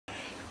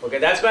Okay,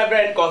 that's my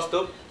friend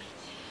Kaustubh.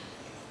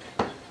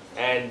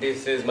 And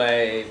this is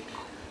my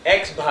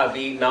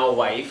ex-bhabhi, now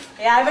wife.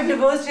 Yeah, I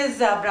divorced his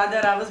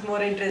brother. I was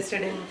more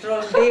interested in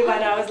from day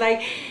one. I was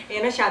like,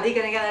 you know, shadi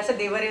karenge. I said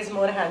Devar is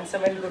more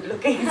handsome and good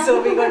looking.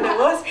 So we got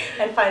divorced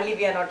and finally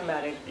we are not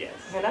married. Yes.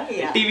 You know?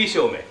 Yeah. TV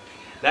show mein.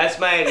 That's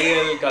my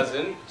real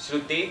cousin,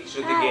 Shruti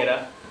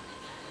Gera.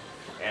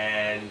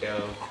 And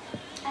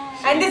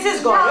this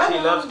is Gaurav. She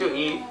loves to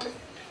eat.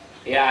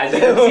 Yeah, as you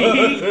can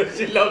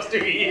see, she loves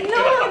to eat.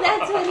 No,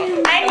 that's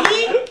very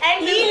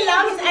and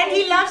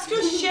he loves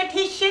to shit.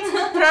 He shits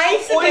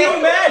thrice a Oh, day.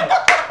 you mad?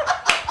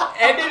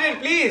 Edit it,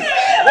 please.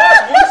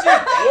 What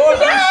bullshit? What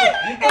bullshit?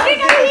 Every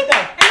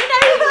time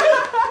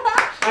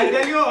I'll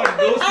tell you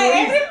those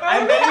stories.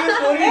 I'm telling you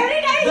stories.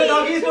 Every time The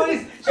doggy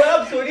stories. Shut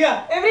up,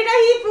 Surya. every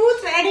time he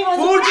foods and he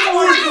wants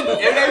Food.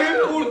 Every time he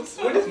foods.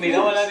 What is Mera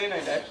wala din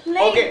like that?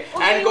 Okay,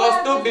 and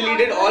Kaustubh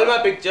deleted all my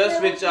pictures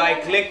which I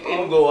clicked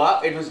in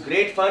Goa. It was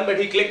great fun, but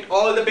he clicked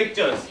all the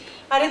pictures.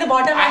 The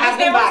bottom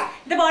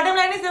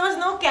line is there was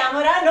no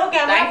camera,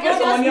 Thank you, there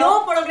was Sonia.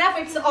 no photograph.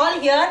 It's all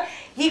here.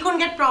 He couldn't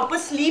get proper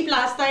sleep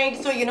last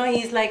night, so you know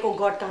he's like, oh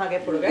God, kahan gaye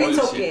photograph? It's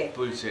okay.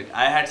 Bullshit.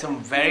 I had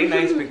some very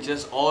nice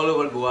pictures all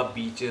over Goa,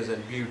 beaches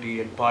and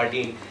beauty and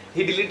partying.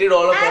 He deleted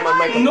all of them on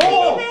my computer.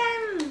 No!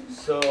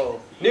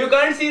 So you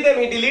can't see them.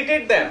 He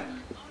deleted them.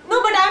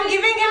 No, but I'm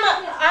giving him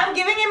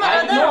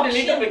I did another not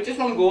delete the option. pictures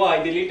from Goa.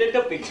 I deleted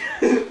the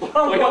pictures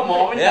for your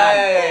mom and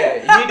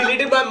dad. Yeah. He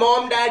deleted my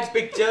mom, dad's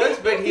pictures,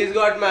 but he's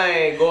got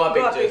my Goa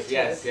Goa pictures.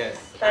 pictures. Yes.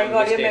 Thank I'm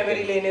God your mistaken.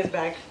 memory lane is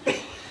back.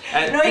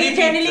 And No, he three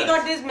generally pizzas.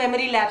 got this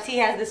memory lapse. He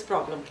has this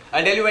problem.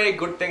 I'll tell you a very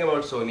good thing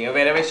about Sonia.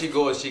 Wherever she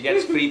goes, she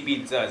gets free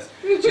pizzas.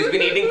 She's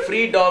been eating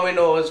free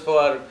Domino's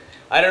for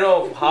I don't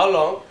know how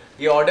long.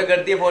 ये order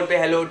करती है phone पे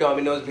hello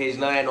Domino's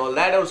भेजना and all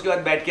that और उसके बाद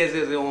बैठ के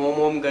ऐसे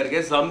होम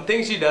करके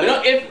something she does You know,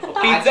 if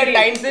pizza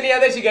time से नहीं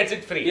आता she gets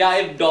it free Yeah,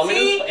 if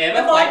Domino's See,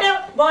 ever the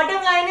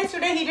bottom line is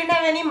today he didn't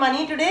have any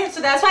money today,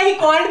 so that's why he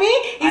called me.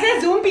 He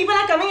says Zoom people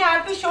are coming. I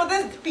have to show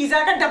this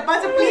pizza ka dabba,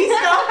 so please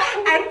come.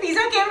 And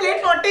pizza came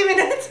late 40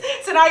 minutes,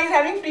 so now he's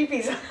having free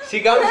pizza.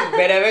 she comes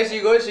wherever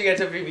she goes she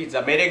gets a free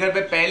pizza मेरे घर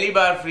पे पहली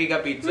बार free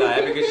का pizza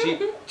आया because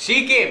she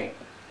came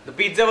the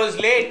pizza was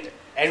late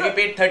and we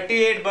paid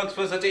 $38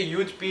 for such a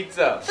huge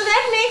pizza. So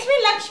that makes me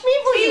Lakshmi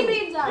for you.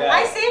 pizza. Yeah.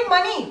 I save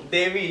money.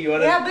 Devi, you are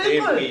Yeah, a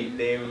bilkul.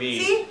 Devi.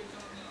 See?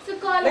 So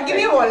call Now give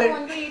me a wallet.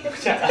 Want to eat a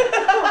pizza.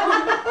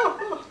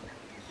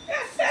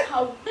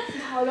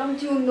 How long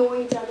do you know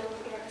each other?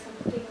 Or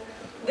something?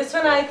 This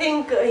one I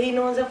think he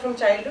knows her from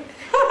childhood.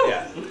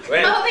 Yeah.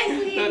 When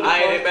Obviously. I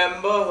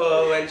remember her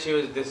when she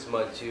was this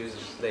much. She was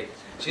like,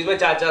 she's my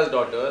chacha's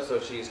daughter, so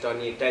she's 10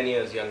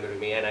 years younger than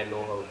me, and I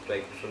know her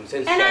like since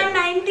And I'm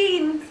childhood.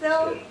 19, so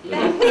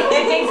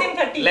That makes him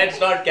 30. Let's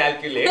not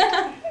calculate.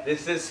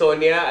 This is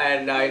Sonia,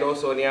 and I know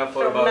Sonia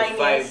for From about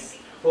 9 years.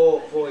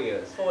 4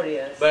 years. 4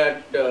 years.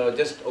 But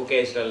just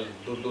occasional,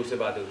 दूर से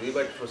बात होती थी.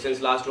 But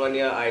since last 1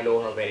 year, I know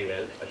her very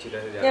well. अच्छी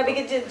तरह से जानता Yeah, हूँ.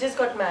 because just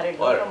got married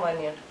Or- from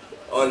 1 year.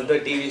 On the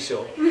TV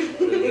show.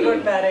 We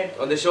got married.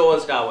 On the show on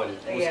Star One.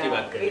 उसकी Yeah,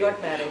 बात we करेंगे. got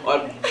married. और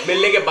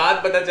मिलने के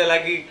बाद पता चला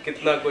कि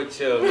कितना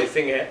कुछ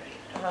मिसिंग है.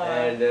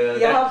 And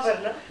यहाँ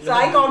पर ना. So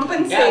I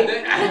compensate.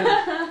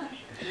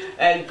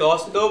 and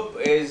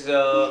Kaustubh is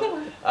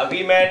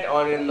we met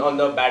on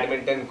the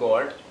badminton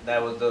court.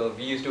 That was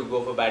we used to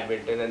go for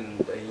badminton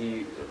and he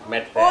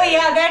met there. Oh,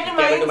 yeah, that He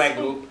came into my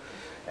reminds- group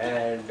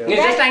and He's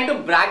just trying to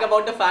brag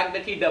about the fact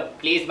that he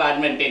plays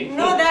badminton.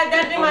 No,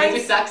 that reminds.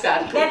 Which sucks,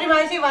 man. That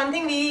reminds me one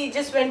thing. We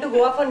just went to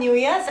Goa for New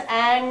Year's,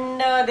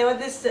 and there was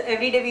this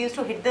every day we used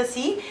to hit the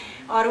sea,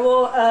 or वो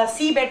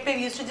sea bed पे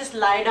we used to just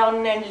lie down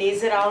and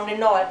laze around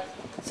and all.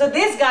 So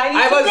this guy,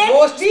 I was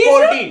most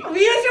sporty.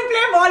 We used to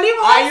play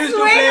volleyball. I used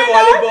to swim play and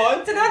all. volleyball.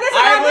 So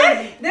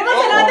there was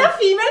another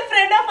female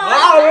friend of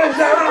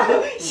ours.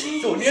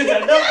 Sonia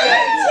shut up.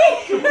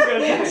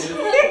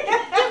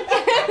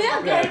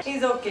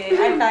 He's okay.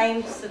 At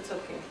times it's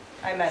okay.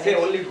 I manage. Say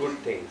only good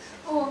things.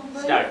 Oh,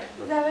 but Start.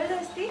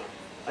 Zabardasti?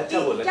 अच्छा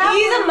बोला.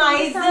 He's a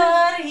miser.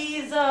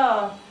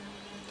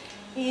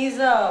 He's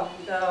a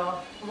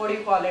what do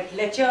you call it?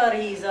 Lecher.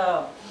 He's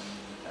a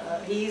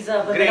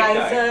Great guy.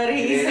 womanizer.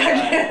 He's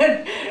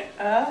Great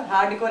a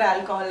hardcore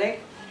alcoholic.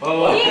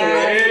 Oh,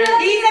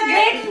 And he's a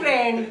great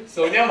friend.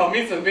 Sonia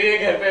mummy सुन रही है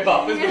घर पे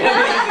वापस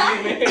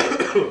बुलाने के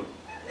लिए.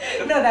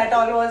 No, that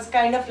all was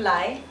kind of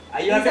lie.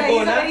 You have to go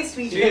he's a ना. very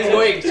sweet She is friend.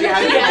 going. She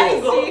has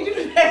to go.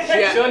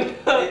 Sure.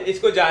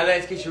 इसको जाना है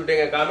इसकी शूटिंग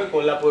है काम है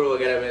कोल्हापुर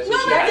वगैरह में. So No,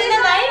 she that's has in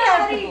the night. I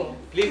have to go.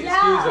 Please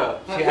excuse her.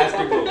 She has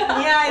to go.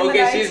 Yeah, in the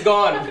Okay, night. she's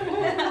gone.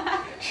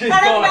 She's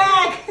But I'm gone.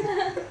 back.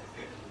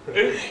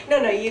 No,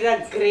 he's a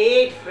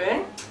great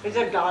friend. He's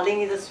a darling.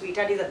 He's a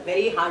sweetheart. He's a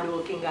very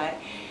hard-working guy.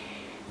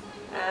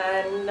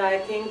 And I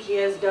think he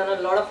has done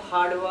a lot of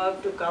hard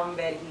work to come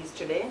where he is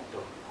today.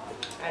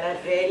 And I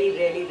really,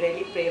 really,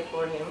 really pray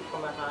for him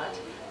from my heart.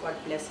 God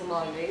bless him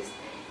always.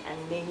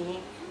 And may he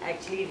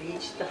actually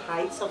reach the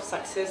heights of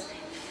success,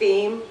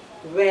 fame,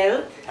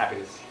 wealth,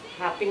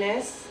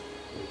 happiness,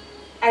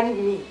 and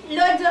me.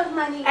 Loads of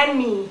money. And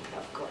me,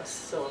 of course.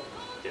 So,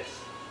 Yes.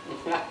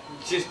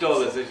 She's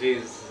taller, so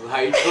she's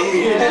height from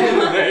me.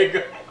 She's very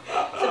good.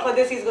 So for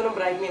this, he's going to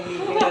bribe me and leave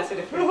me. That's a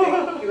different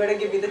thing. You better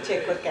give me the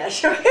check or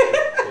cash, okay?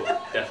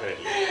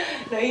 Definitely.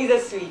 No, he's a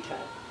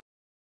sweetheart.